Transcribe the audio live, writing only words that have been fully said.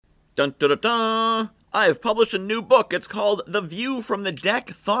Dun dun dun dun! I have published a new book. It's called The View from the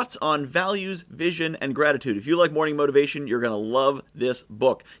Deck, Thoughts on Values, Vision, and Gratitude. If you like morning motivation, you're going to love this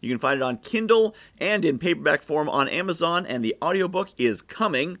book. You can find it on Kindle and in paperback form on Amazon, and the audiobook is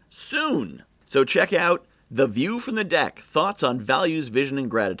coming soon. So check out The View from the Deck, Thoughts on Values, Vision, and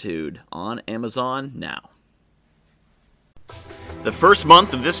Gratitude on Amazon now. The first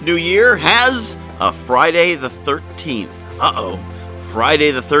month of this new year has a Friday the 13th.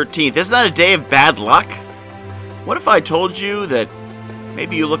 Friday the 13th. Isn't that a day of bad luck? What if I told you that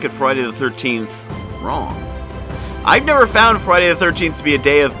maybe you look at Friday the 13th wrong? I've never found Friday the 13th to be a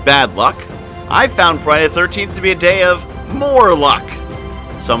day of bad luck. I've found Friday the 13th to be a day of more luck.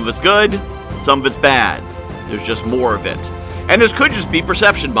 Some of it's good, some of it's bad. There's just more of it. And this could just be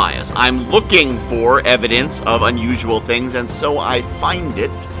perception bias. I'm looking for evidence of unusual things, and so I find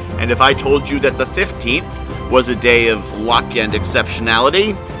it. And if I told you that the 15th was a day of luck and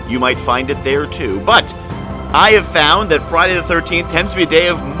exceptionality, you might find it there too. But I have found that Friday the 13th tends to be a day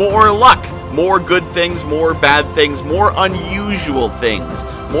of more luck. More good things, more bad things, more unusual things,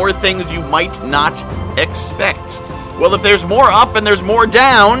 more things you might not expect. Well, if there's more up and there's more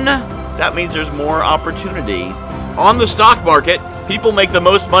down, that means there's more opportunity. On the stock market, people make the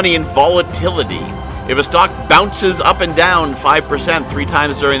most money in volatility. If a stock bounces up and down 5% 3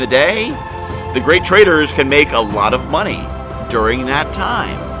 times during the day, the great traders can make a lot of money during that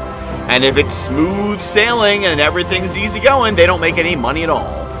time. And if it's smooth sailing and everything's easy going, they don't make any money at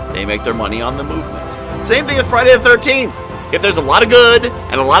all. They make their money on the movement. Same thing with Friday the 13th. If there's a lot of good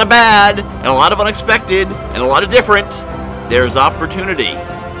and a lot of bad and a lot of unexpected and a lot of different, there's opportunity.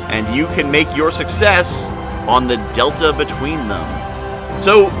 And you can make your success on the delta between them.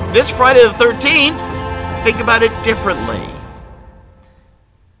 So this Friday the 13th, think about it differently.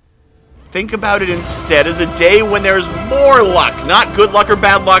 Think about it instead as a day when there's more luck, not good luck or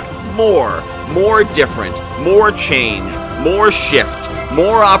bad luck, more different, more change, more shift,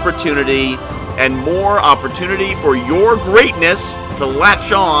 more opportunity, and more opportunity for your greatness to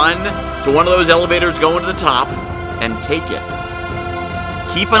latch on to one of those elevators going to the top and take it.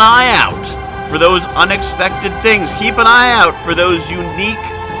 Keep an eye out for those unexpected things. Keep an eye out for those unique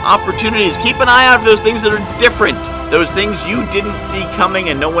opportunities. Keep an eye out for those things that are different. Those things you didn't see coming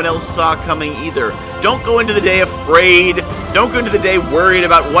and no one else saw coming either. Don't go into the day afraid. Don't go into the day worried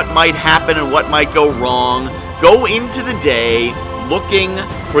about what might happen and what might go wrong. Go into the day looking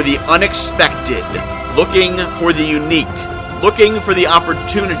for the unexpected, looking for the unique, looking for the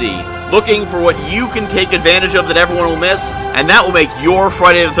opportunity, looking for what you can take advantage of that everyone will miss, and that will make your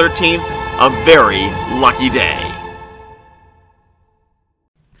Friday the 13th a very lucky day.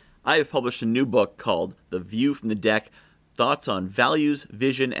 I have published a new book called The View from the Deck, Thoughts on Values,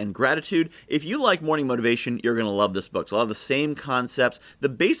 Vision, and Gratitude. If you like morning motivation, you're going to love this book. So a lot of the same concepts. The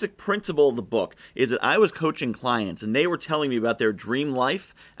basic principle of the book is that I was coaching clients, and they were telling me about their dream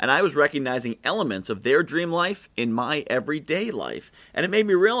life, and I was recognizing elements of their dream life in my everyday life. And it made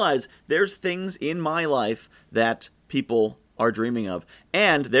me realize there's things in my life that people are dreaming of.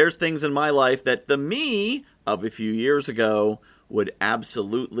 And there's things in my life that the me of a few years ago would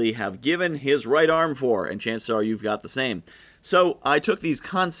absolutely have given his right arm for, and chances are you've got the same. So I took these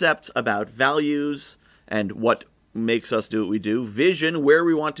concepts about values and what makes us do what we do, vision, where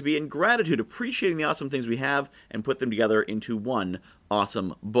we want to be, and gratitude, appreciating the awesome things we have, and put them together into one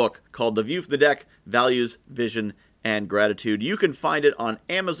awesome book called The View from the Deck, Values, Vision, and Gratitude. You can find it on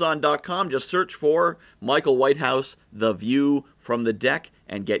Amazon.com. Just search for Michael Whitehouse, The View from the Deck,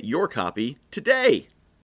 and get your copy today.